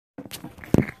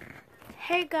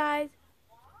Hey guys,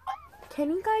 can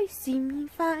you guys see me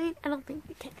fine? I don't think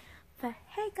you can. But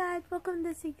hey guys, welcome to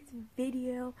this week's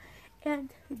video.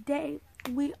 And today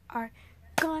we are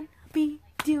gonna be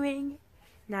doing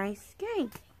nice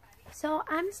game. So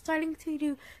I'm starting to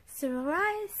do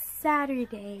Surprise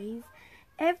Saturdays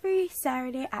every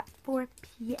Saturday at 4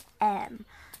 p.m.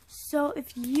 So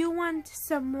if you want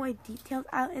some more details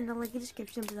out in the link in the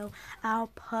description below,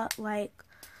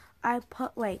 I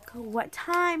put what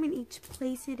time in each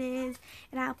place it is,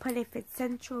 and I'll put if it's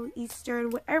Central,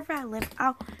 Eastern, wherever I live,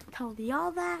 I'll tell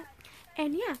y'all that.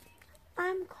 And yeah,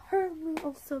 I'm currently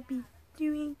also be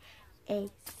doing a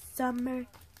summer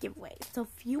giveaway. So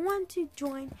if you want to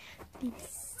join the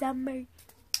summer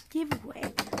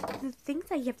giveaway, the things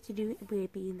that you have to do will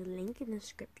be in the link in the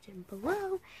description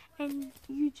below, and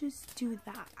you just do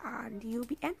that and you'll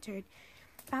be entered.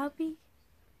 I'll be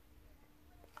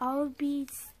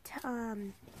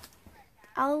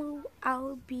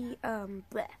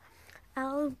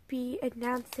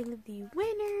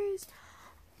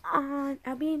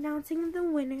announcing the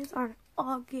winners on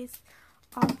August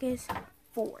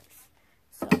 4th.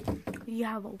 So you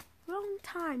have a long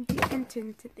time to enter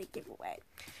into the giveaway.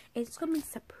 It's gonna be a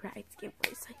surprise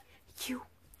giveaway, so you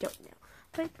don't know.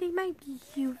 But they might be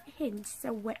huge hints,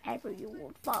 so whatever, you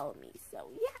will follow me.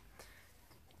 So yeah.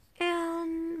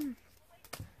 And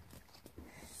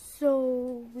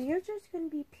so we are just going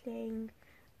to be playing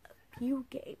a few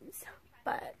games,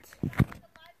 but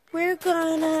we're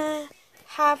going to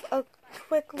have a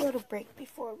quick little break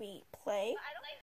before we play.